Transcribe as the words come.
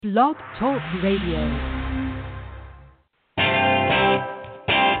Blog Talk Radio.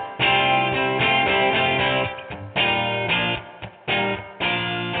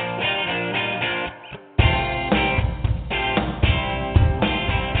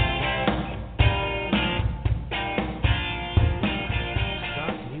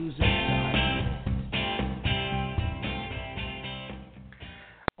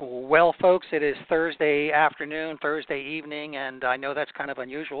 Well, folks, it is Thursday afternoon, Thursday evening, and I know that's kind of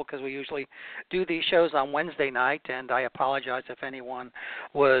unusual because we usually do these shows on Wednesday night, and I apologize if anyone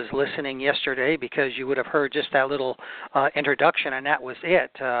was listening yesterday because you would have heard just that little introduction, and that was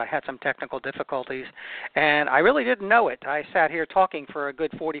it. I had some technical difficulties, and I really didn't know it. I sat here talking for a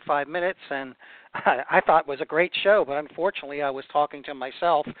good 45 minutes, and I thought it was a great show, but unfortunately I was talking to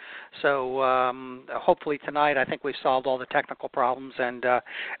myself. So hopefully tonight I think we've solved all the technical problems and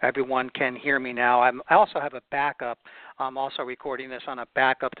everyone can hear me now. I also have a backup. I'm also recording this on a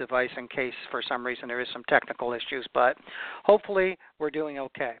backup device in case for some reason there is some technical issues, but hopefully we're doing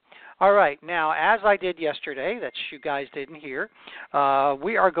okay. All right, now as I did yesterday, that you guys didn't hear,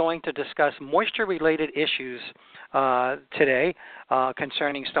 we are going to discuss moisture-related issues today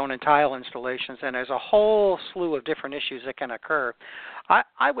concerning stone and tile installations, and there's a whole slew of different issues that can occur.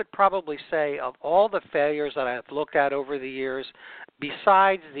 I would probably say of all the failures that I've looked at over the years,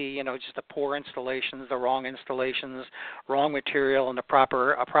 besides the just the poor installations, the wrong installations, wrong material in a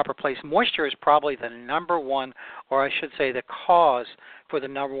proper place, moisture is probably the number one, or I should say the cause for the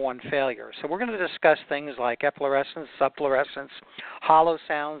number one failure. So we're going to discuss things like efflorescence, subflorescence, hollow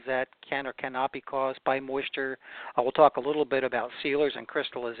sounds that can or cannot be caused by moisture. We'll talk a little bit about sealers and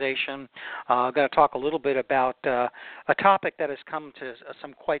crystallization. I'm going to talk a little bit about a topic that has come to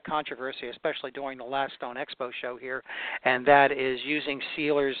some quite controversy, especially during the last Stone Expo show here, and that is using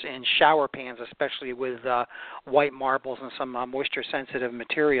sealers in shower pans, especially with white marbles and some moisture-sensitive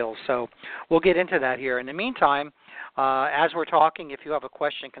materials. So we'll get into that here. In the meantime, as we're talking, if you have a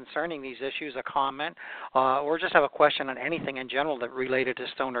question concerning these issues, a comment, or just have a question on anything in general that related to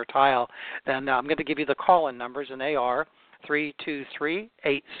stone or tile, then I'm going to give you the call-in numbers, and they are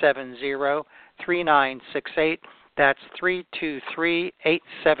 323-870-3968. That's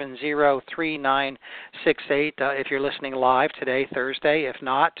 323-870-3968 if you're listening live today, Thursday. If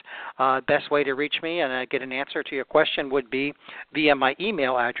not, best way to reach me and get an answer to your question would be via my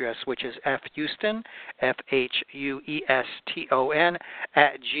email address, which is fhouston, FHUESTON,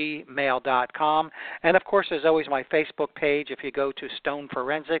 @gmail.com. And, of course, there's always my Facebook page. If you go to Stone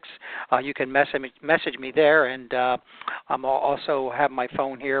Forensics, you can message me there. And I'm also have my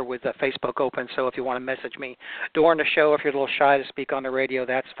phone here with Facebook open, so if you want to message me during the show, if you're a little shy to speak on the radio,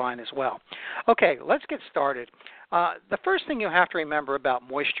 that's fine as well. Okay, let's get started. The first thing you have to remember about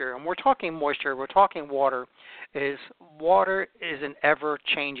moisture, and we're talking moisture, we're talking water is an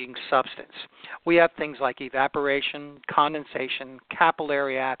ever-changing substance. We have things like evaporation, condensation,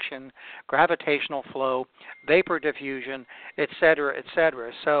 capillary action, gravitational flow, vapor diffusion, et cetera, et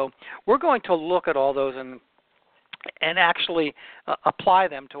cetera. So we're going to look at all those and actually apply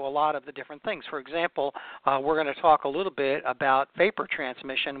them to a lot of the different things. For example, we're going to talk a little bit about vapor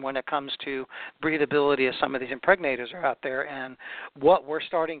transmission when it comes to breathability of some of these impregnators are out there and what we're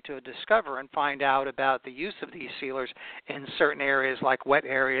starting to discover and find out about the use of these sealers in certain areas like wet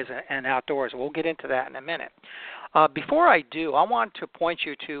areas and outdoors. We'll get into that in a minute. Before I do, I want to point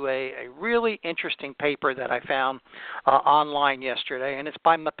you to a really interesting paper that I found online yesterday, and it's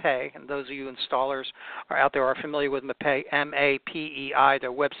by Mapei. And those of you installers are out there are familiar with Mapei, M-A-P-E-I.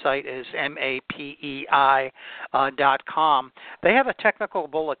 Their website is mapei.com. They have a technical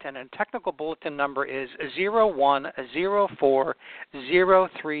bulletin, and technical bulletin number is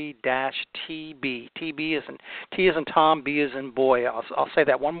 010403-TB. TB is in T is in Tom, B is in boy. I'll say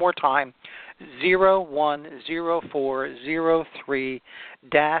that one more time.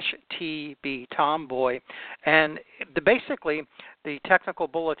 010403-TB, Tomboy. And basically, the technical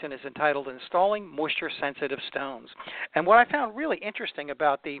bulletin is entitled Installing Moisture-Sensitive Stones. And what I found really interesting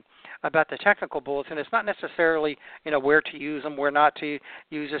about the technical bulletin is not necessarily where to use them, where not to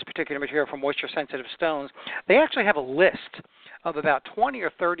use this particular material for moisture-sensitive stones. They actually have a list of about 20 or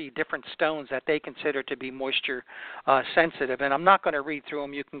 30 different stones that they consider to be moisture sensitive. And I'm not going to read through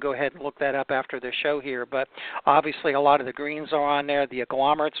them. You can go ahead and look that up after the show here. But obviously a lot of the greens are on there. The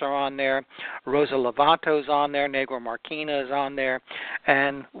agglomerates are on there. Rosa Levanto's on there. Negro Marquina is on there.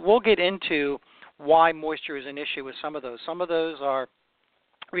 And we'll get into why moisture is an issue with some of those. Some of those are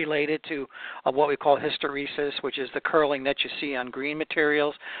related to what we call hysteresis, which is the curling that you see on green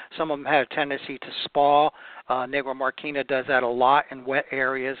materials. Some of them have a tendency to spall. Negro Marquina does that a lot in wet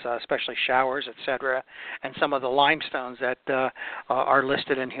areas, especially showers, etc., and some of the limestones that are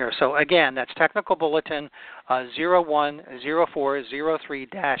listed in here. So again, that's Technical Bulletin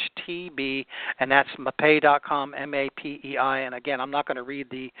 010403-TB, and that's mapei.com, M-A-P-E-I. And again, I'm not going to read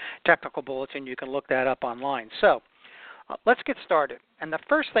the Technical Bulletin. You can look that up online. So let's get started. And the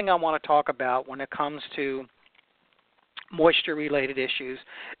first thing I want to talk about when it comes to moisture-related issues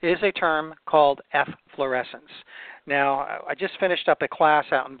is a term called efflorescence. Now, I just finished up a class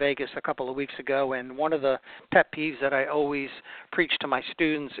out in Vegas a couple of weeks ago, and one of the pet peeves that I always preach to my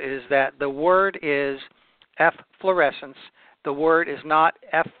students is that the word is efflorescence. The word is not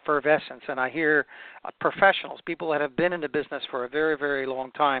effervescence, and I hear professionals, people that have been in the business for a very, very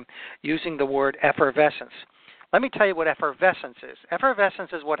long time, using the word effervescence. Let me tell you what effervescence is.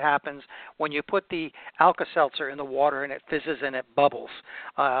 Effervescence is what happens when you put the Alka-Seltzer in the water and it fizzes and it bubbles.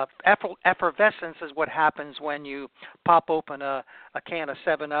 Effervescence is what happens when you pop open a can of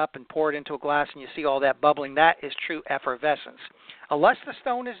 7-Up and pour it into a glass and you see all that bubbling. That is true effervescence. Unless the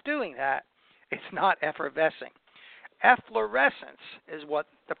stone is doing that, it's not effervescing. Efflorescence is what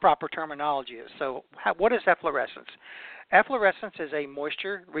the proper terminology is. So what is efflorescence? Efflorescence is a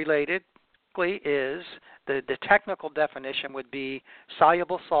moisture-related is the technical definition would be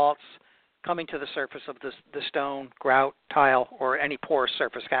soluble salts coming to the surface of the stone, grout, tile, or any porous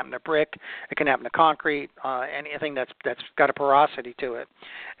surface. It can happen to brick, it can happen to concrete, anything that's got a porosity to it.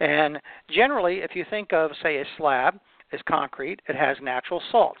 And generally, if you think of, say, a slab is concrete, it has natural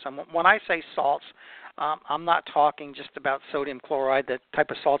salts. And when I say salts, I'm not talking just about sodium chloride, the type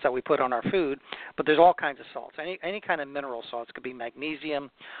of salts that we put on our food, but there's all kinds of salts. Any kind of mineral salts. It could be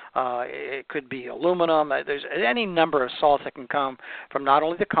magnesium, it could be aluminum. There's any number of salts that can come from not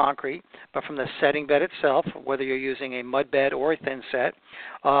only the concrete, but from the setting bed itself, whether you're using a mud bed or a thin set,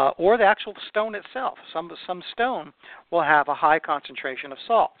 or the actual stone itself. Some stone will have a high concentration of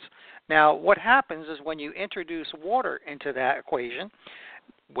salts. Now, what happens is when you introduce water into that equation,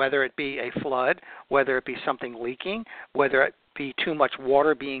 whether it be a flood, whether it be something leaking, whether it be too much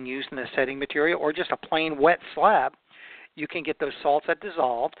water being used in the setting material, or just a plain wet slab, you can get those salts that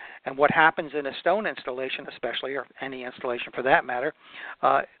dissolve. And what happens in a stone installation, especially, or any installation for that matter,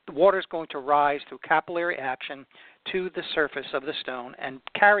 the water is going to rise through capillary action to the surface of the stone and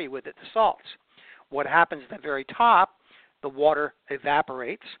carry with it the salts. What happens at the very top, the water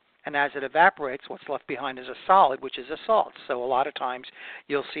evaporates. And as it evaporates, what's left behind is a solid, which is a salt. So a lot of times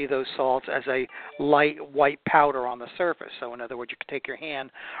you'll see those salts as a light white powder on the surface. So in other words, you can take your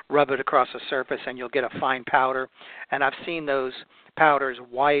hand, rub it across the surface, and you'll get a fine powder. And I've seen those powders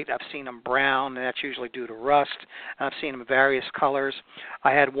white, I've seen them brown, and that's usually due to rust. And I've seen them various colors.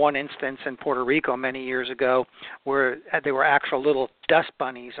 I had one instance in Puerto Rico many years ago where they were actual little dust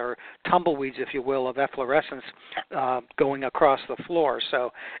bunnies or tumbleweeds, if you will, of efflorescence going across the floor.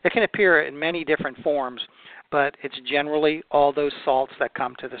 So it can appear in many different forms, but it's generally all those salts that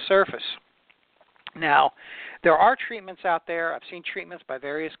come to the surface. Now, there are treatments out there. I've seen treatments by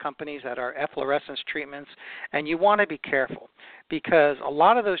various companies that are efflorescence treatments, and you want to be careful because a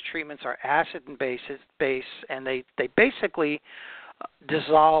lot of those treatments are acid and base, and they basically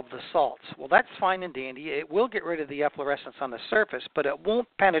dissolve the salts. Well, that's fine and dandy. It will get rid of the efflorescence on the surface, but it won't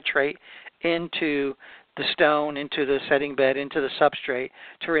penetrate into the stone, into the setting bed, into the substrate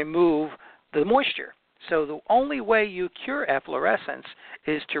to remove the moisture. So the only way you cure efflorescence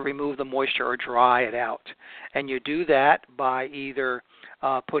is to remove the moisture or dry it out. And you do that by either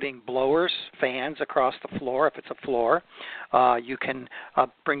putting blowers, fans across the floor, if it's a floor. You can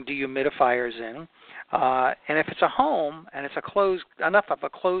bring dehumidifiers in. And if it's a home and it's enough of a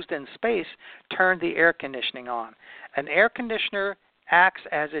closed-in space, turn the air conditioning on. An air conditioner acts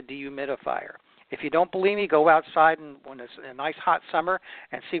as a dehumidifier. If you don't believe me, go outside and when it's a nice hot summer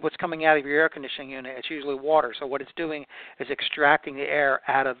and see what's coming out of your air conditioning unit. It's usually water. So what it's doing is extracting the air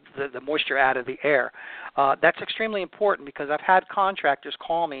out of the moisture out of the air. That's extremely important because I've had contractors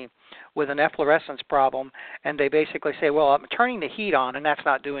call me with an efflorescence problem, and they basically say, well, I'm turning the heat on, and that's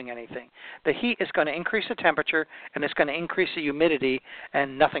not doing anything. The heat is going to increase the temperature, and it's going to increase the humidity,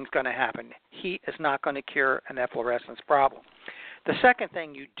 and nothing's going to happen. Heat is not going to cure an efflorescence problem. The second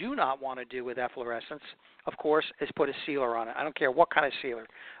thing you do not want to do with efflorescence, of course, is put a sealer on it. I don't care what kind of sealer,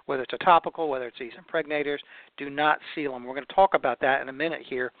 whether it's a topical, whether it's these impregnators, do not seal them. We're going to talk about that in a minute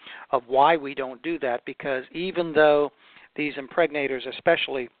here of why we don't do that, because even though these impregnators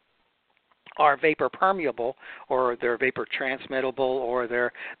especially are vapor permeable, or they're vapor transmittable, or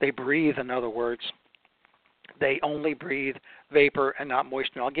they breathe, in other words, they only breathe vapor and not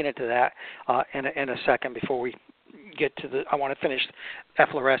moisture. And I'll get into that in a second before we get to I want to finish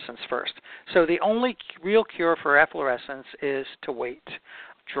efflorescence first. So the only real cure for efflorescence is to wait.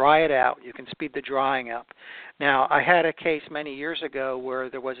 Dry it out. You can speed the drying up. Now, I had a case many years ago where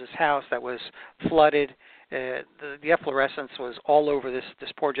there was this house that was flooded. The efflorescence was all over this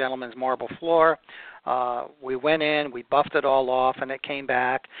poor gentleman's marble floor. We went in, we buffed it all off, and it came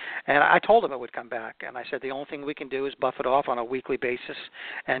back. And I told him it would come back. And I said the only thing we can do is buff it off on a weekly basis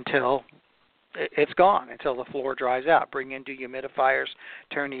until it's gone, until the floor dries out. Bring in dehumidifiers,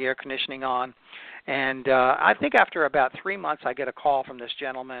 turn the air conditioning on. And I think after about 3 months, I get a call from this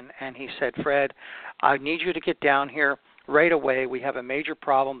gentleman, and he said, Fred, I need you to get down here right away. We have a major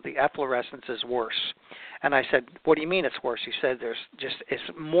problem. The efflorescence is worse. And I said, what do you mean it's worse? He said, it's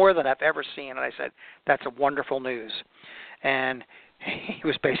more than I've ever seen. And I said, that's a wonderful news. And he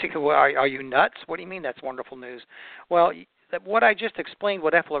was basically, well, are you nuts? What do you mean that's wonderful news? Well, what I just explained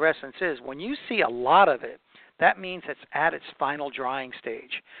what efflorescence is, when you see a lot of it, that means it's at its final drying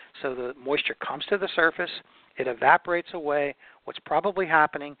stage. So the moisture comes to the surface, it evaporates away. What's probably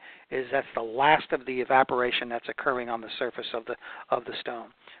happening is that's the last of the evaporation that's occurring on the surface of the stone.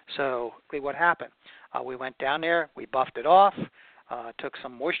 So what happened? We went down there, we buffed it off, took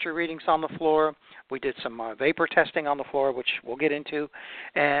some moisture readings on the floor. We did some vapor testing on the floor, which we'll get into,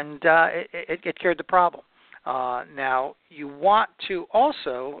 and it cured the problem. Now, you want to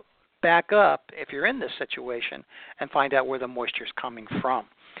also back up if you're in this situation and find out where the moisture is coming from.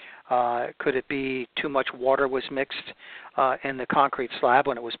 Could it be too much water was mixed in the concrete slab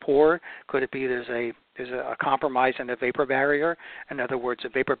when it was poured? Could it be there's a compromise in the vapor barrier? In other words, the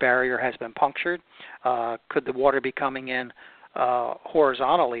vapor barrier has been punctured. Could the water be coming in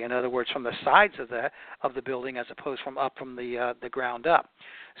horizontally? In other words, from the sides of the building as opposed from the ground up.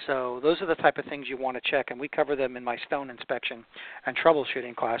 So those are the type of things you want to check, and we cover them in my stone inspection and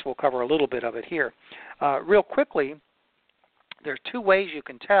troubleshooting class. We'll cover a little bit of it here. Real quickly, there are two ways you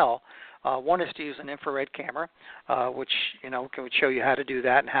can tell. One is to use an infrared camera, which can show you how to do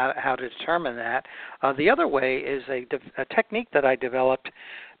that and how to determine that. The other way is a technique that I developed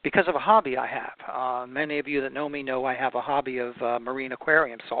because of a hobby I have. Many of you that know me know I have a hobby of marine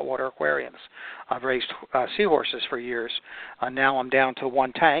aquariums, saltwater aquariums. I've raised seahorses for years. Now I'm down to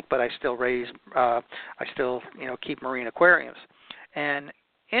one tank, but I still keep marine aquariums. And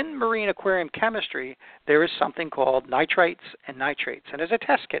in marine aquarium chemistry, there is something called nitrites and nitrates, and there's a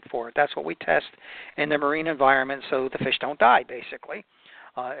test kit for it. That's what we test in the marine environment so the fish don't die, basically.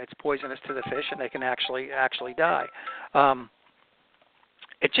 It's poisonous to the fish, and they can actually die.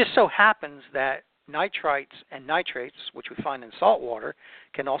 It just so happens that nitrites and nitrates, which we find in salt water,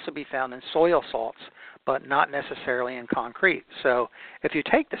 can also be found in soil salts, but not necessarily in concrete. So if you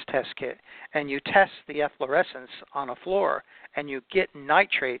take this test kit and you test the efflorescence on a floor and you get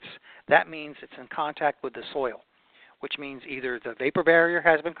nitrates, that means it's in contact with the soil, which means either the vapor barrier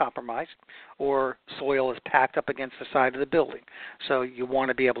has been compromised or soil is packed up against the side of the building. So you want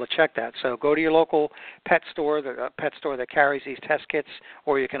to be able to check that. So go to your local pet store, the pet store that carries these test kits,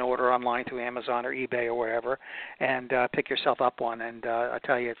 or you can order online through Amazon or eBay or wherever, and pick yourself up one. And I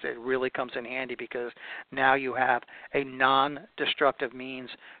tell you, it really comes in handy because now you have a non-destructive means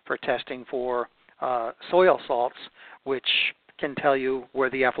for testing for soil salts, which can tell you where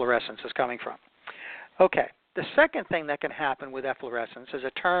the efflorescence is coming from. Okay. The second thing that can happen with efflorescence is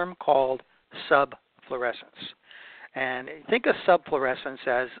a term called subfluorescence. And think of subfluorescence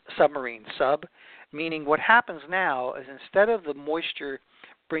as submarine, sub, meaning what happens now is instead of the moisture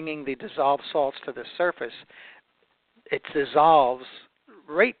bringing the dissolved salts to the surface, it dissolves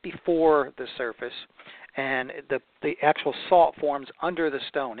right before the surface, and the actual salt forms under the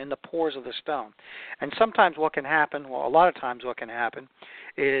stone, in the pores of the stone. And sometimes what can happen, well, a lot of times what can happen,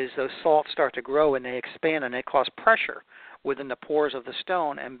 is those salts start to grow and they expand and they cause pressure within the pores of the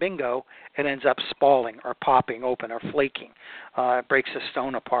stone, and bingo, it ends up spalling or popping open or flaking. It breaks the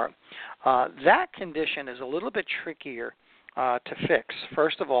stone apart. That condition is a little bit trickier to fix.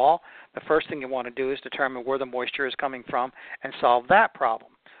 First of all, the first thing you want to do is determine where the moisture is coming from and solve that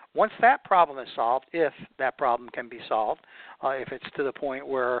problem. Once that problem is solved, if that problem can be solved, if it's to the point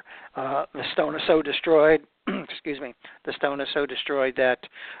where the stone is so destroyed, the stone is so destroyed that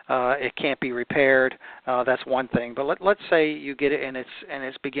it can't be repaired, that's one thing. But let's say you get it in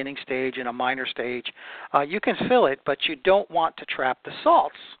its beginning stage, in a minor stage, you can fill it, but you don't want to trap the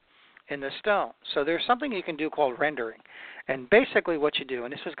salts in the stone. So there's something you can do called rendering. And basically what you do,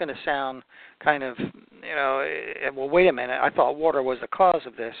 and this is going to sound kind of, well, wait a minute, I thought water was the cause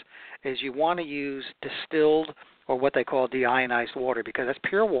of this, is you want to use distilled or what they call deionized water, because that's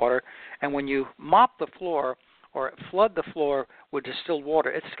pure water, and when you mop the floor or flood the floor with distilled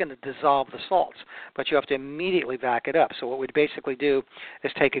water, it's going to dissolve the salts, but you have to immediately vac it up. So what we'd basically do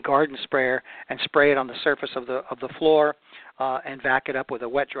is take a garden sprayer and spray it on the surface of the floor and vac it up with a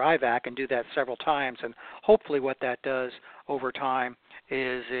wet dry vac, and do that several times. And hopefully what that does over time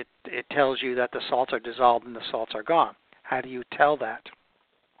is it tells you that the salts are dissolved and the salts are gone. How do you tell that?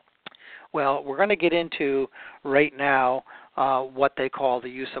 Well, we're going to get into right now what they call the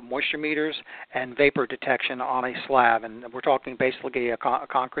use of moisture meters and vapor detection on a slab. And we're talking basically a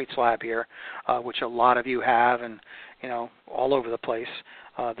concrete slab here, which a lot of you have, and all over the place.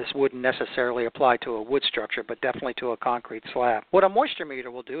 This wouldn't necessarily apply to a wood structure, but definitely to a concrete slab. What a moisture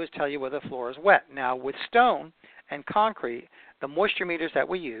meter will do is tell you whether the floor is wet. Now, with stone and concrete, the moisture meters that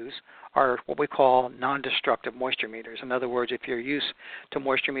we use are what we call non-destructive moisture meters. In other words, if you're used to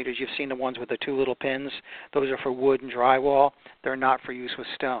moisture meters, you've seen the ones with the two little pins. Those are for wood and drywall. They're not for use with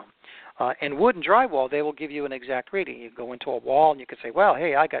stone. In wood and drywall, they will give you an exact reading. You go into a wall and you can say, well,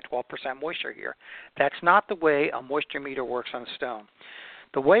 hey, I got 12% moisture here. That's not the way a moisture meter works on stone.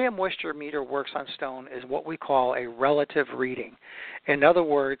 The way a moisture meter works on stone is what we call a relative reading. In other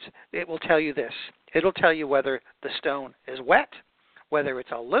words, it will tell you this. It'll tell you whether the stone is wet, whether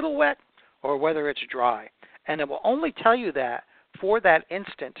it's a little wet, or whether it's dry. And it will only tell you that for that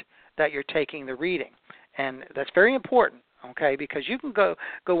instant that you're taking the reading. And that's very important, okay, because you can go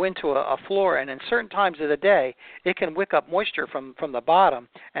into a floor, and in certain times of the day, it can wick up moisture from the bottom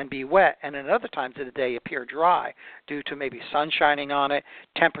and be wet, and in other times of the day appear dry due to maybe sun shining on it,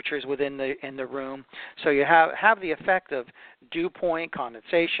 temperatures within the room. So you have the effect of dew point,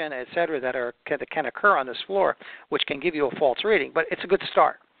 condensation, etc., that can occur on this floor, which can give you a false reading. But it's a good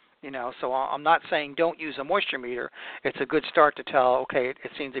start. So I'm not saying don't use a moisture meter. It's a good start to tell, okay,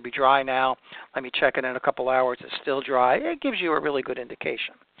 it seems to be dry now. Let me check it in a couple hours. It's still dry. It gives you a really good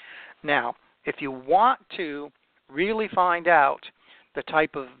indication. Now, if you want to really find out the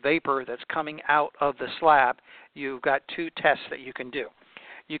type of vapor that's coming out of the slab, you've got two tests that you can do.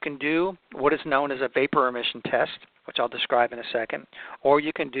 You can do what is known as a vapor emission test, which I'll describe in a second, or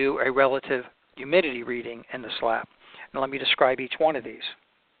you can do a relative humidity reading in the slab. Now let me describe each one of these.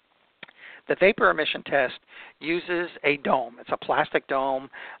 The vapor emission test uses a dome. It's a plastic dome,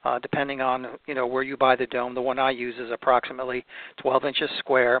 depending on where you buy the dome. The one I use is approximately 12 inches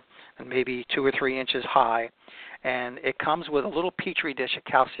square and maybe 2 or 3 inches high. And it comes with a little petri dish of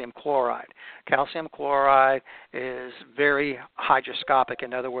calcium chloride. Calcium chloride is very hygroscopic.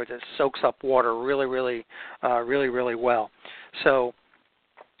 In other words, it soaks up water really well. So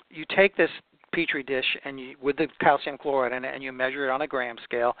you take this petri dish and with the calcium chloride in it, and you measure it on a gram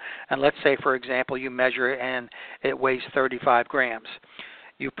scale, and let's say, for example, you measure it and it weighs 35 grams.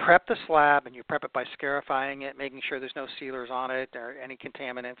 You prep the slab, and you prep it by scarifying it, making sure there's no sealers on it or any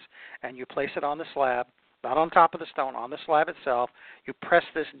contaminants, and you place it on the slab, not on top of the stone, on the slab itself. You press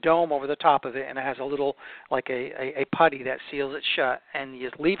this dome over the top of it, and it has a little, like a putty that seals it shut, and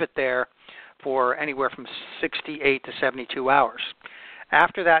you leave it there for anywhere from 68 to 72 hours.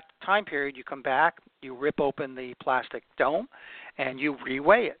 After that time period, you come back, you rip open the plastic dome, and you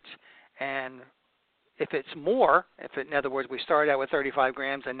reweigh it. And if it's more, in other words, we started out with 35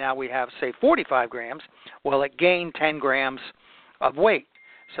 grams and now we have, say, 45 grams, well, it gained 10 grams of weight.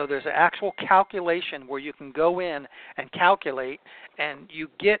 So there's an actual calculation where you can go in and calculate, and you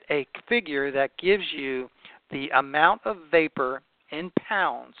get a figure that gives you the amount of vapor in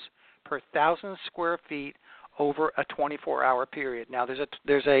pounds per 1,000 square feet over a 24-hour period. Now, there's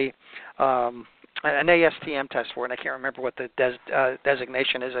an ASTM test for it, and I can't remember what the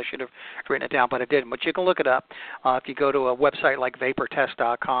designation is. I should have written it down, but I didn't. But you can look it up. If you go to a website like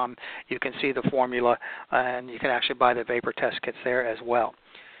vaportest.com, you can see the formula, and you can actually buy the vapor test kits there as well.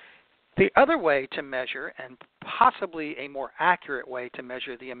 The other way to measure, and possibly a more accurate way to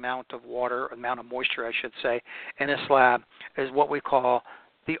measure the amount of water, amount of moisture, I should say, in a slab is what we call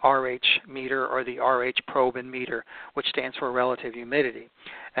the RH meter, or the RH probe and meter, which stands for relative humidity.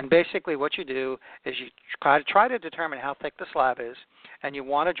 And basically what you do is you try to determine how thick the slab is, and you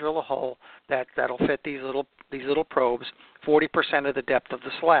want to drill a hole that'll fit these little probes 40% of the depth of the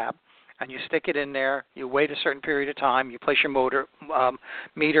slab. And you stick it in there, you wait a certain period of time, you place your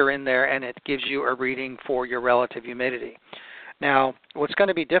meter in there, and it gives you a reading for your relative humidity. Now, what's going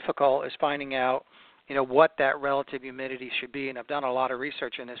to be difficult is finding out what that relative humidity should be, and I've done a lot of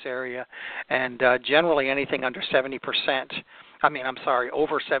research in this area, and generally anything over 70%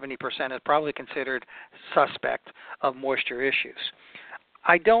 is probably considered suspect of moisture issues.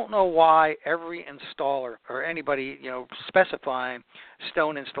 I don't know why every installer or anybody, specifying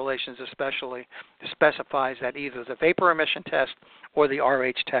stone installations especially, specifies that either the vapor emission test or the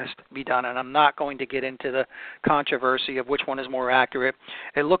RH test be done. And I'm not going to get into the controversy of which one is more accurate.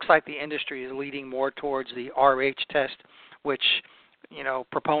 It looks like the industry is leading more towards the RH test, which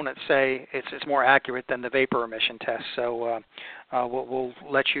proponents say it's more accurate than the vapor emission test. So we'll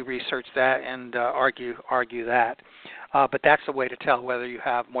let you research that and argue that. But that's the way to tell whether you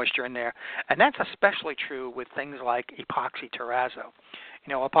have moisture in there. And that's especially true with things like epoxy terrazzo.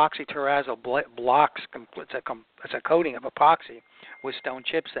 Epoxy terrazzo blocks, it's a coating of epoxy with stone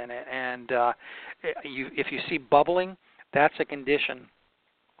chips in it. And if you see bubbling, that's a condition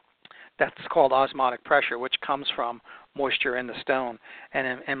that's called osmotic pressure, which comes from moisture in the stone.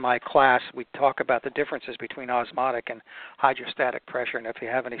 And in my class, we talk about the differences between osmotic and hydrostatic pressure. And if you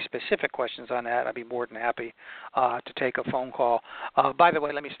have any specific questions on that, I'd be more than happy to take a phone call. By the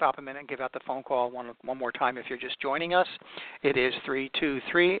way, let me stop a minute and give out the phone call one more time if you're just joining us. It is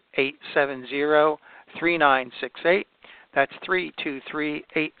 323-870-3968. That's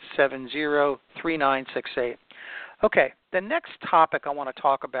 323-870-3968. Okay, the next topic I want to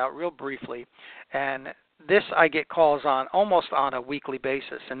talk about real briefly, and this I get calls on almost on a weekly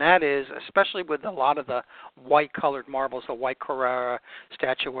basis, and that is especially with a lot of the white-colored marbles, the white Carrara,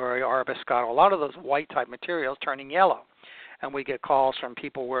 Statuary, Arabescato, a lot of those white-type materials turning yellow. And we get calls from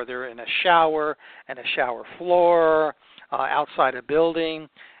people where they're in a shower and a shower floor, outside a building,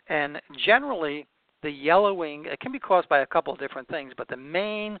 and generally the yellowing, it can be caused by a couple of different things, but the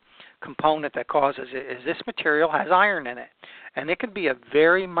main component that causes it is this material has iron in it, and it can be a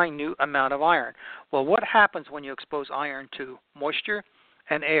very minute amount of iron. Well, what happens when you expose iron to moisture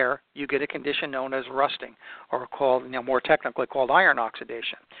and air? You get a condition known as rusting, or called, more technically called iron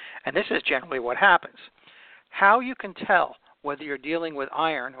oxidation. And this is generally what happens. How you can tell whether you're dealing with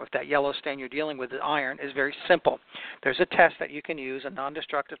iron, or if that yellow stain you're dealing with is iron, is very simple. There's a test that you can use, a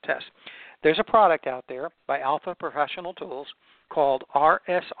non-destructive test. There's a product out there by Alpha Professional Tools called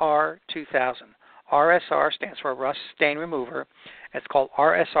RSR 2000. RSR stands for Rust Stain Remover. It's called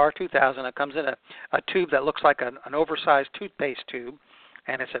RSR 2000. It comes in a tube that looks like an oversized toothpaste tube,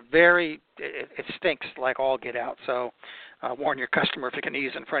 and it's it stinks like all get out. So warn your customer if you can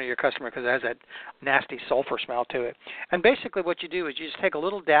use it in front of your customer, because it has that nasty sulfur smell to it. And basically what you do is you just take a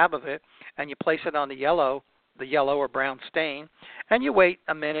little dab of it and you place it on the yellow or brown stain, and you wait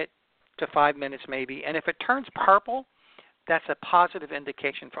a minute to 5 minutes maybe, and if it turns purple, that's a positive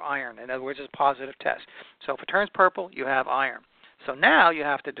indication for iron. In other words, it's a positive test. So if it turns purple, you have iron. So now you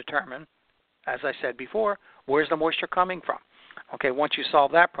have to determine, as I said before, where's the moisture coming from? Okay, once you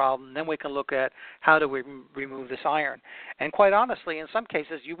solve that problem, then we can look at how do we remove this iron. And quite honestly, in some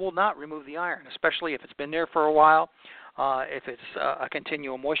cases, you will not remove the iron, especially if it's been there for a while, if it's a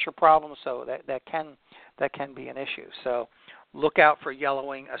continual moisture problem. So that can be an issue. So look out for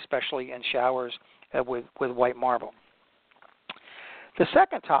yellowing, especially in showers with white marble. The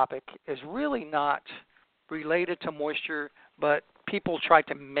second topic is really not related to moisture, but people try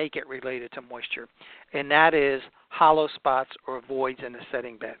to make it related to moisture, and that is hollow spots or voids in the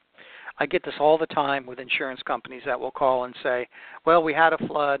setting bed. I get this all the time with insurance companies that will call and say, well, we had a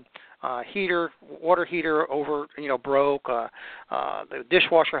flood, water heater broke, the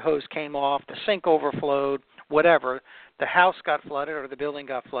dishwasher hose came off, the sink overflowed, whatever, the house got flooded or the building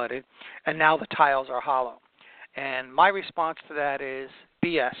got flooded, and now the tiles are hollow. And my response to that is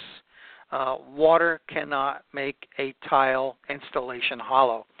BS. Water cannot make a tile installation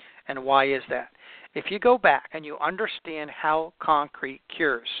hollow. And why is that? If you go back and you understand how concrete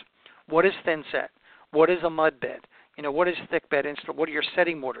cures, what is thin set? What is a mud bed? What is thick bed? What are your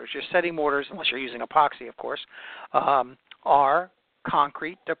setting mortars? Your setting mortars, unless you're using epoxy, of course, are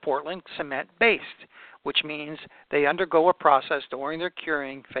concrete to Portland cement based, which means they undergo a process during their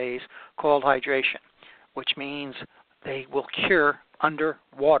curing phase called hydration, which means they will cure under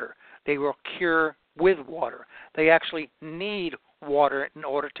water. They will cure with water. They actually need water in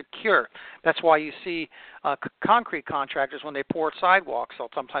order to cure. That's why you see concrete contractors, when they pour sidewalks, they'll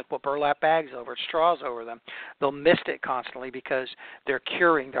sometimes put burlap bags over it, straws over them. They'll mist it constantly because they're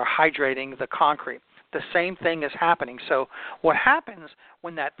curing, they're hydrating the concrete. The same thing is happening. So what happens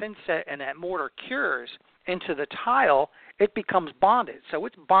when that thin set and that mortar cures into the tile, it becomes bonded. So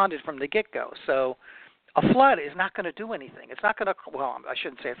it's bonded from the get-go. So a flood is not going to do anything. It's not going to, well, I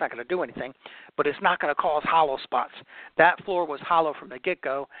shouldn't say it's not going to do anything, but it's not going to cause hollow spots. That floor was hollow from the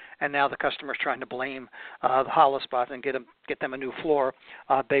get-go, and now the customer's trying to blame the hollow spots and get them a new floor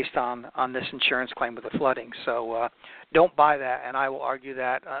based on this insurance claim with the flooding. So don't buy that, and I will argue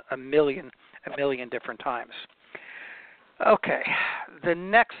that a million different times. Okay, the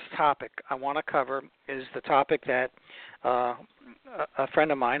next topic I want to cover is the topic that a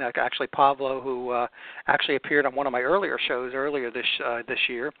friend of mine, actually Pablo, who actually appeared on one of my earlier shows earlier this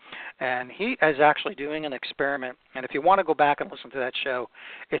year, and he is actually doing an experiment. And if you want to go back and listen to that show,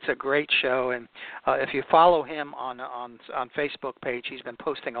 it's a great show. And if you follow him on Facebook page, he's been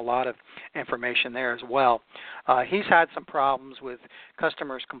posting a lot of information there as well. He's had some problems with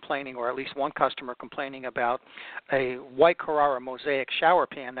customers complaining, or at least one customer complaining about a white Carrara Mosaic shower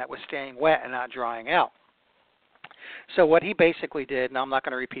pan that was staying wet and not drying out. So what he basically did, and I'm not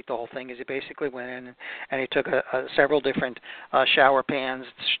going to repeat the whole thing, is he basically went in and he took several different shower pans,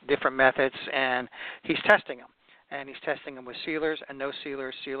 different methods, and he's testing them. And he's testing them with sealers and no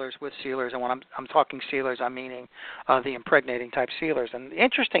sealers, sealers with sealers. And when I'm talking sealers, I'm meaning the impregnating type sealers. And the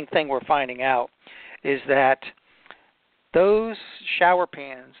interesting thing we're finding out is that those shower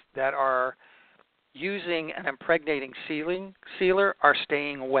pans that are using an impregnating sealer are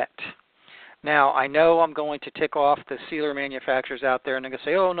staying wet. Now, I know I'm going to tick off the sealer manufacturers out there, and they're going to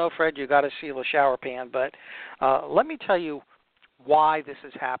say, oh, no, Fred, you got to seal a shower pan. But let me tell you why this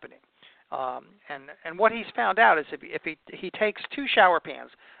is happening. And what he's found out is if he takes two shower pans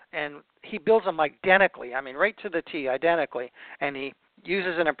and he builds them identically, I mean right to the T, identically, and he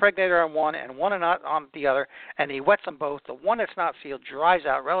uses an impregnator on one and one on the other, and he wets them both, the one that's not sealed dries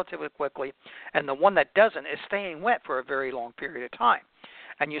out relatively quickly, and the one that doesn't is staying wet for a very long period of time.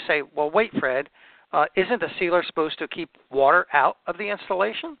 And you say, well, wait, Fred, isn't the sealer supposed to keep water out of the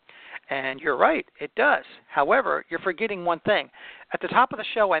installation? And you're right, it does. However, you're forgetting one thing. At the top of the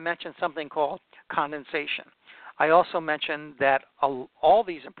show, I mentioned something called condensation. I also mentioned that all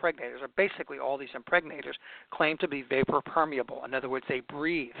these impregnators, or basically all these impregnators, claim to be vapor permeable. In other words, they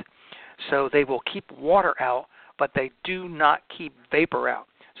breathe. So they will keep water out, but they do not keep vapor out.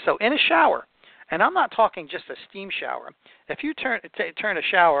 So in a shower, and I'm not talking just a steam shower, if you turn a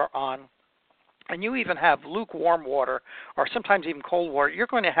shower on and you even have lukewarm water or sometimes even cold water, you're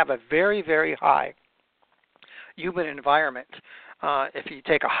going to have a very, very high humid environment. If you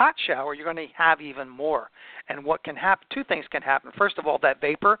take a hot shower, you're going to have even more. And what can happen, two things can happen. First of all, that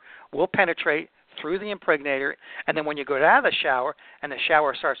vapor will penetrate through the impregnator, and then when you go out of the shower and the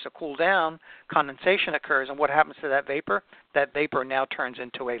shower starts to cool down, condensation occurs, and what happens to that vapor? That vapor now turns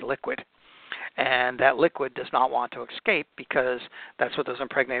into a liquid. And that liquid does not want to escape because that's what those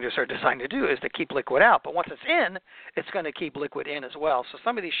impregnators are designed to do, is to keep liquid out. But once it's in, it's going to keep liquid in as well. So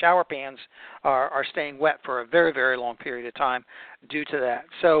some of these shower pans are staying wet for a very, very long period of time due to that.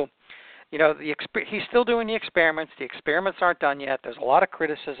 So, you know, he's still doing the experiments. The experiments aren't done yet. There's a lot of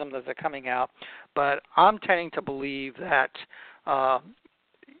criticism that are coming out. But I'm tending to believe that, now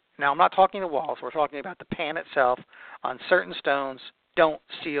I'm not talking the walls. We're talking about the pan itself. On certain stones, don't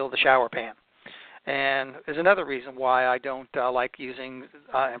seal the shower pan. And there's another reason why I don't like using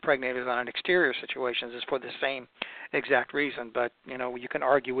impregnators on an exterior situations is for the same exact reason. But, you know, you can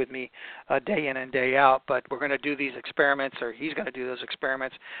argue with me day in and day out, but we're going to do these experiments, or he's going to do those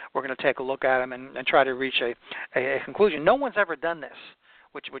experiments. We're going to take a look at them and try to reach a conclusion. No one's ever done this,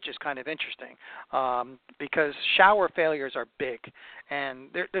 which is kind of interesting, because shower failures are big, and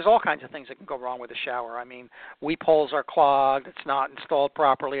there's all kinds of things that can go wrong with a shower. I mean, weep holes are clogged, it's not installed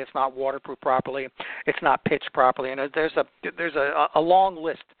properly, it's not waterproof properly, it's not pitched properly, and there's a long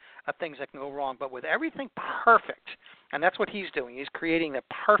list of things that can go wrong. But with everything perfect, and that's what he's doing, he's creating the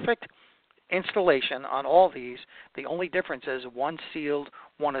perfect installation on all these. The only difference is one sealed,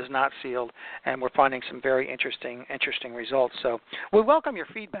 one is not sealed, and we're finding some very interesting results. So we welcome your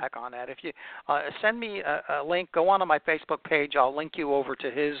feedback on that. If you send me a link, go on to my Facebook page. I'll link you over to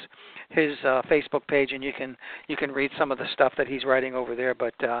his Facebook page, and you can read some of the stuff that he's writing over there.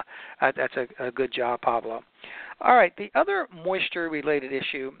 But that's a good job, Pablo. All right, the other moisture-related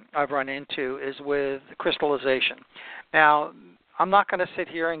issue I've run into is with crystallization. Now, I'm not going to sit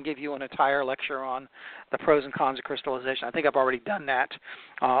here and give you an entire lecture on the pros and cons of crystallization. I think I've already done that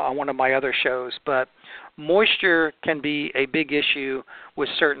on one of my other shows. But moisture can be a big issue with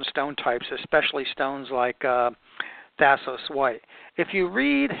certain stone types, especially stones like Thassos White. If you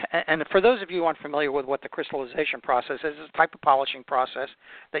read, and for those of you who aren't familiar with what the crystallization process is, it's a type of polishing process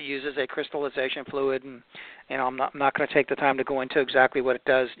that uses a crystallization fluid, and you know, I'm not going to take the time to go into exactly what it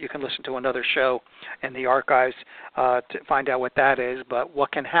does. You can listen to another show in the archives to find out what that is. But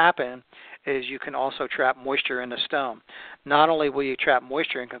what can happen is you can also trap moisture in the stone. Not only will you trap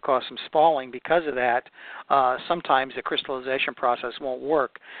moisture and can cause some spalling because of that, sometimes the crystallization process won't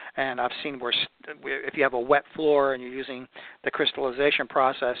work. And I've seen where if you have a wet floor and you're using the crystallization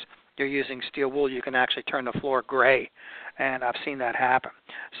process, you're using steel wool, you can actually turn the floor gray, and I've seen that happen.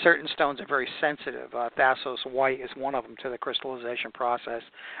 Certain stones are very sensitive. Thassos white is one of them to the crystallization process,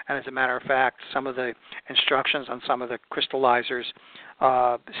 and as a matter of fact, some of the instructions on some of the crystallizers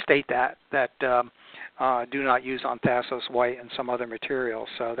state that do not use on Thassos white and some other materials.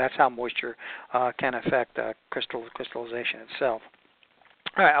 So that's how moisture can affect crystallization itself.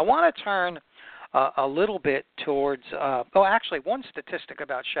 All right, I want to turn a little bit towards, actually, one statistic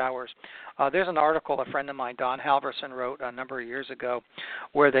about showers. There's an article a friend of mine, Don Halverson, wrote a number of years ago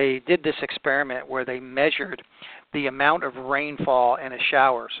where they did this experiment where they measured the amount of rainfall in a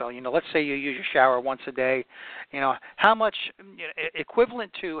shower. So, let's say you use your shower once a day. How much,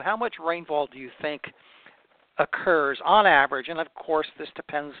 equivalent to how much rainfall do you think occurs on average? And of course, this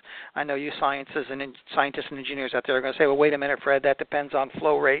depends. I know you scientists and engineers out there are going to say, well, wait a minute, Fred, that depends on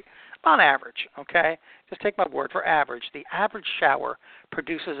flow rate. On average, okay? Just take my word for average. The average shower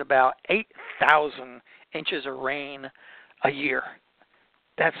produces about 8,000 inches of rain a year.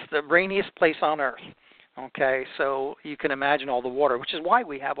 That's the rainiest place on earth, okay? So you can imagine all the water, which is why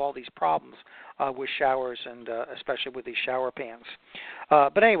we have all these problems with showers and especially with these shower pans.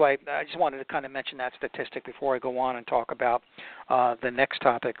 But anyway, I just wanted to kind of mention that statistic before I go on and talk about the next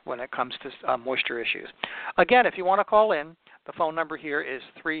topic when it comes to moisture issues. Again, if you want to call in, the phone number here is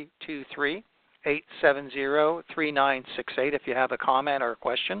 323-870-3968 if you have a comment or a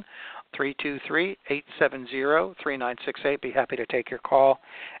question. 323-870-3968. Be happy to take your call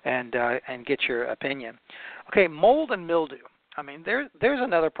and get your opinion. Okay, mold and mildew. I mean, there's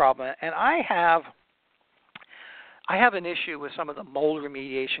another problem, and I have an issue with some of the mold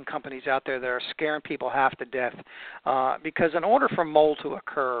remediation companies out there that are scaring people half to death because in order for mold to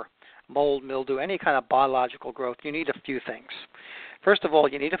occur, mold, mildew, any kind of biological growth, you need a few things. First of all,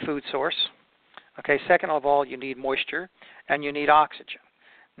 you need a food source. Okay, second of all, you need moisture, and you need oxygen.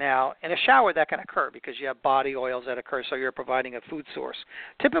 Now, in a shower, that can occur because you have body oils that occur, so you're providing a food source.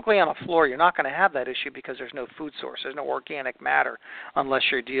 Typically on a floor, you're not going to have that issue because there's no food source. There's no organic matter unless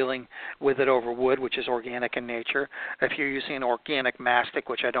you're dealing with it over wood, which is organic in nature. If you're using an organic mastic,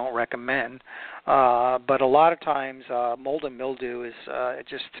 which I don't recommend, but a lot of times mold and mildew is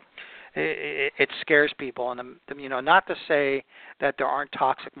it scares people, and not to say that there aren't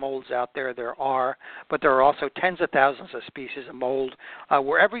toxic molds out there. There are, but there are also tens of thousands of species of mold.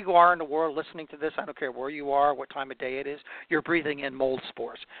 Wherever you are in the world listening to this, I don't care where you are, what time of day it is, you're breathing in mold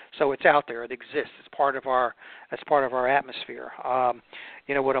spores. So it's out there. It exists. It's part of our atmosphere.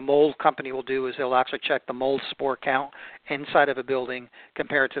 What a mold company will do is they'll actually check the mold spore count inside of a building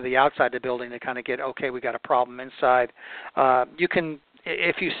compared to the outside of the building to kind of get, okay, we got a problem inside.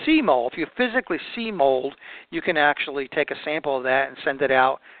 If you see mold, if you physically see mold, you can actually take a sample of that and send it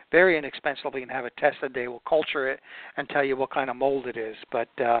out very inexpensively and have it tested. They will culture it and tell you what kind of mold it is. But,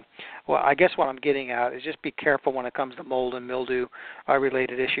 I guess what I'm getting at is just be careful when it comes to mold and mildew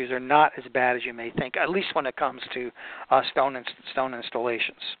related issues. They're not as bad as you may think, at least when it comes to stone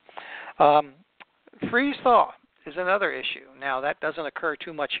installations. Freeze thaw is another issue. Now, that doesn't occur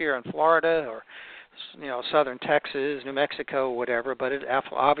too much here in Florida or southern Texas, New Mexico, whatever, but it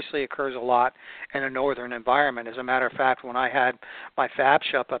obviously occurs a lot in a northern environment. As a matter of fact, when I had my fab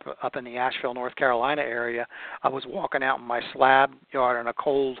shop up in the Asheville, North Carolina area, I was walking out in my slab yard on a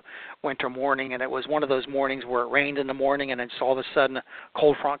cold winter morning, and it was one of those mornings where it rained in the morning, and then all of a sudden a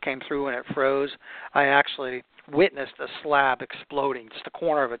cold front came through and it froze. I actually witnessed a slab exploding. Just the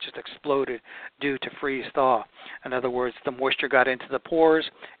corner of it just exploded due to freeze thaw. In other words, the moisture got into the pores,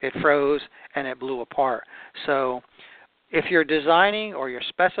 it froze, and it blew apart. So if you're designing or you're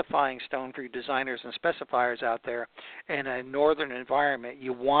specifying stone for your designers and specifiers out there in a northern environment,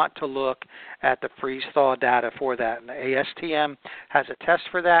 you want to look at the freeze thaw data for that. And the ASTM has a test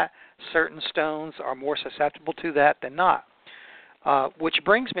for that. Certain stones are more susceptible to that than not. Which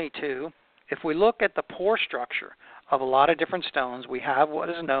brings me to, if we look at the pore structure of a lot of different stones, we have what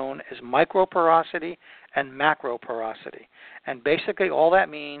is known as microporosity and macroporosity. And basically all that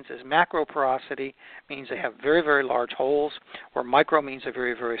means is macroporosity means they have very, very large holes, where micro means they're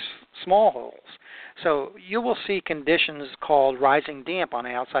very, very small holes. So you will see conditions called rising damp on the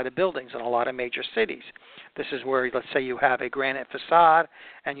outside of buildings in a lot of major cities. This is where, let's say you have a granite facade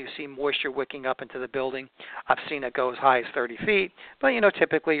and you see moisture wicking up into the building. I've seen it go as high as 30 feet, but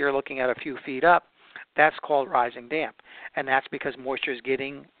typically you're looking at a few feet up. That's called rising damp, and that's because moisture is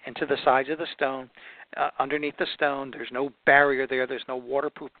getting into the sides of the stone, underneath the stone. There's no barrier there. There's no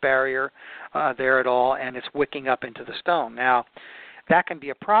waterproof barrier there at all, and it's wicking up into the stone. Now, that can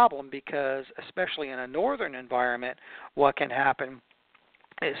be a problem because, especially in a northern environment, what can happen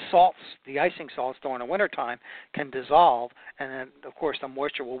is salts, the icing salts during the wintertime can dissolve, and then, of course, the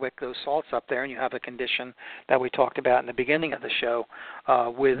moisture will wick those salts up there, and you have a condition that we talked about in the beginning of the show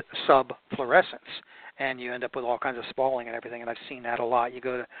with subfluorescence, and you end up with all kinds of spalling and everything, and I've seen that a lot. You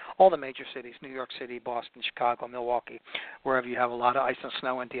go to all the major cities, New York City, Boston, Chicago, Milwaukee, wherever you have a lot of ice and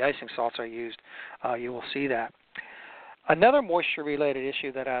snow and de-icing salts are used, you will see that. Another moisture-related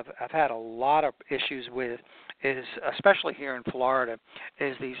issue that I've had a lot of issues with is, especially here in Florida,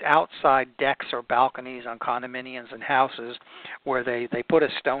 is these outside decks or balconies on condominiums and houses where they put a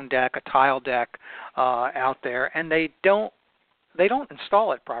stone deck, a tile deck out there, and they don't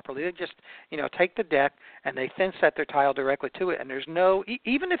install it properly. They just, take the deck and they thin set their tile directly to it, and there's no,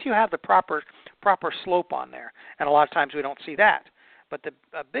 even if you have the proper slope on there, and a lot of times we don't see that. But the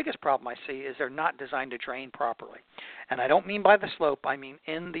biggest problem I see is they're not designed to drain properly. And I don't mean by the slope, I mean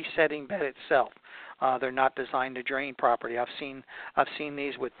in the setting bed itself. They're not designed to drain properly. I've seen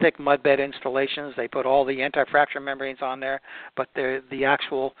these with thick mud bed installations. They put all the anti-fracture membranes on there, but the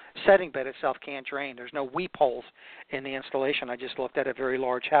actual setting bed itself can't drain. There's no weep holes in the installation. I just looked at a very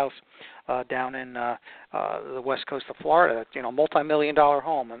large house down in the west coast of Florida, multi-million-dollar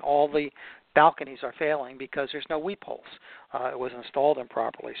home, and all the balconies are failing because there's no weep holes. It wasn't installed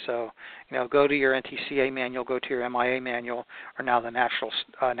improperly. So, go to your NTCA manual, go to your MIA manual, or now the Natural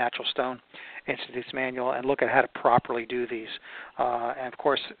Stone Institute's manual, and look at how to properly do these. And of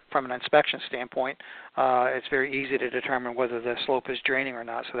course, from an inspection standpoint, it's very easy to determine whether the slope is draining or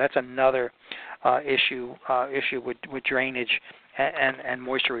not. So that's another issue with drainage and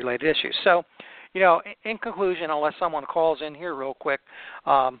moisture-related issues. So, in conclusion, unless someone calls in here real quick,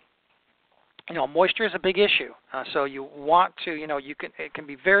 moisture is a big issue. So you want to, it can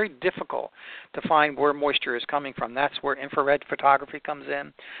be very difficult to find where moisture is coming from. That's where infrared photography comes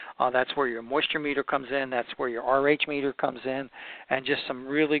in. That's where your moisture meter comes in. That's where your RH meter comes in, and just some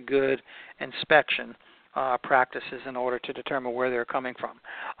really good inspection practices in order to determine where they're coming from.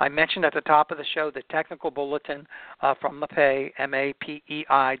 I mentioned at the top of the show the technical bulletin from MAPEI,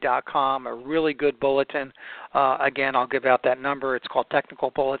 MAPEI.com, a really good bulletin. Again, I'll give out that number. It's called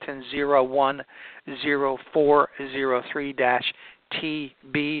Technical Bulletin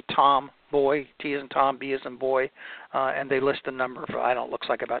 010403-TB, Tom, boy, T as in Tom, B as in boy, and they list a number of, looks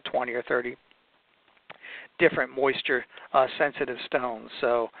like about 20 or 30 different moisture-sensitive stones.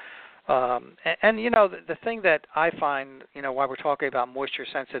 So, the thing that I find, while we're talking about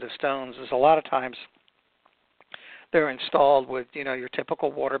moisture-sensitive stones, is a lot of times they're installed with, your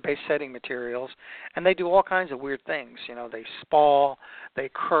typical water-based setting materials, and they do all kinds of weird things. They spall, they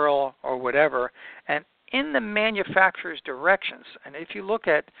curl, or whatever, and in the manufacturer's directions, and if you look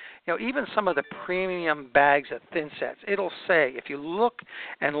at, even some of the premium bags of thin sets, it'll say, if you look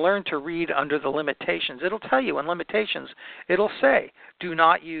and learn to read under the limitations, it'll tell you in limitations, it'll say, do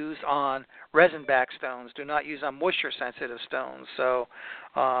not use on resin-back stones, do not use on moisture-sensitive stones. So,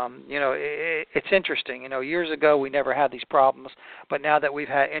 it's interesting. Years ago we never had these problems, but now that we've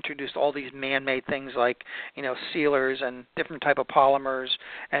introduced all these man-made things like, sealers and different type of polymers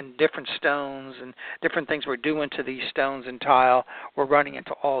and different stones and different things we're doing to these stones and tile, we're running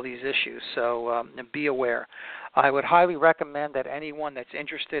into all these issues. So be aware. I would highly recommend that anyone that's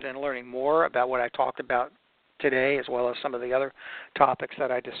interested in learning more about what I talked about today, as well as some of the other topics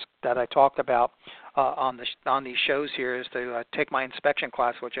that I talked about on these shows here, is to take my inspection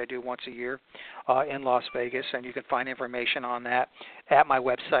class, which I do once a year in Las Vegas, and you can find information on that at my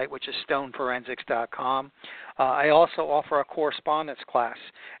website, which is stoneforensics.com. I also offer a correspondence class.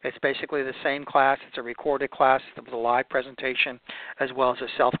 It's basically the same class. It's a recorded class with a live presentation, as well as a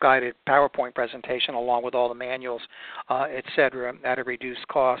self-guided PowerPoint presentation, along with all the manuals, etc., at a reduced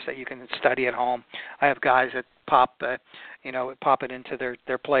cost that you can study at home. I have guys that pop it into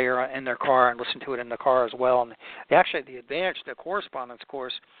their player in their car and listen to it in the car as well. And actually, the advantage to the correspondence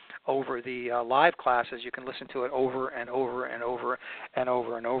course over the live classes, you can listen to it over and over and over and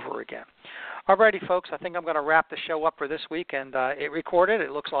over and over again. Alrighty, folks, I think I'm going to wrap the show up for this week, and it recorded,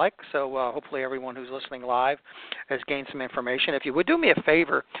 it looks like, so hopefully everyone who's listening live has gained some information. If you would do me a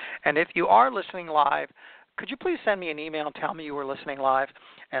favor, and if you are listening live, could you please send me an email and tell me you were listening live?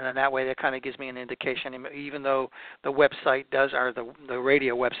 And then that way that kind of gives me an indication, even though the website does, or the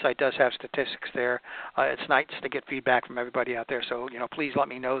radio website does have statistics there. It's nice to get feedback from everybody out there, so please let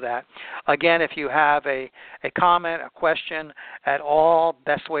me know that. Again, if you have a comment, a question at all,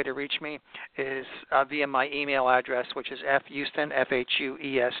 best way to reach me is via my email address, which is fhueston,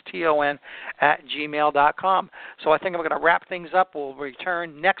 FHUESTON, @gmail.com. So I think I'm going to wrap things up. We'll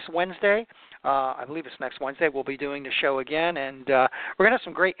return next Wednesday I believe it's next Wednesday, we'll be doing the show again, and we're going to have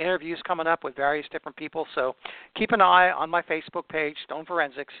some great interviews coming up with various different people, so keep an eye on my Facebook page, Stone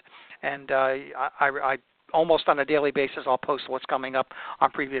Forensics, and I almost on a daily basis I'll post what's coming up on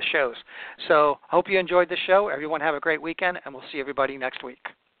previous shows. So hope you enjoyed the show. Everyone have a great weekend, and we'll see everybody next week.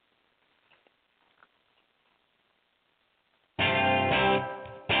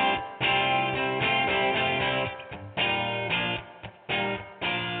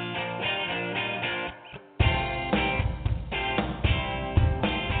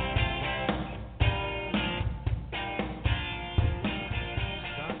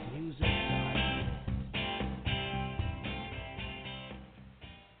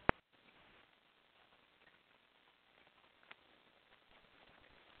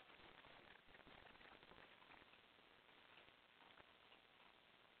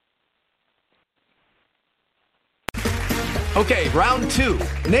 Okay, round two.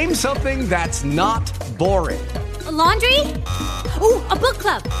 Name something that's not boring. A laundry? Ooh, a book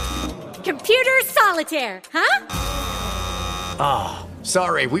club. Computer solitaire, huh? Ah,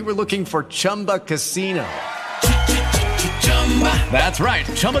 sorry, we were looking for Chumba Casino. That's right,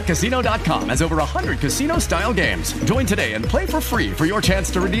 ChumbaCasino.com has over 100 casino-style games. Join today and play for free for your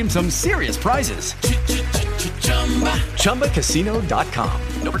chance to redeem some serious prizes. ChumbaCasino.com.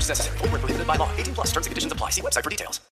 No purchase necessary. Void where prohibited by law. 18+ terms and conditions apply. See website for details.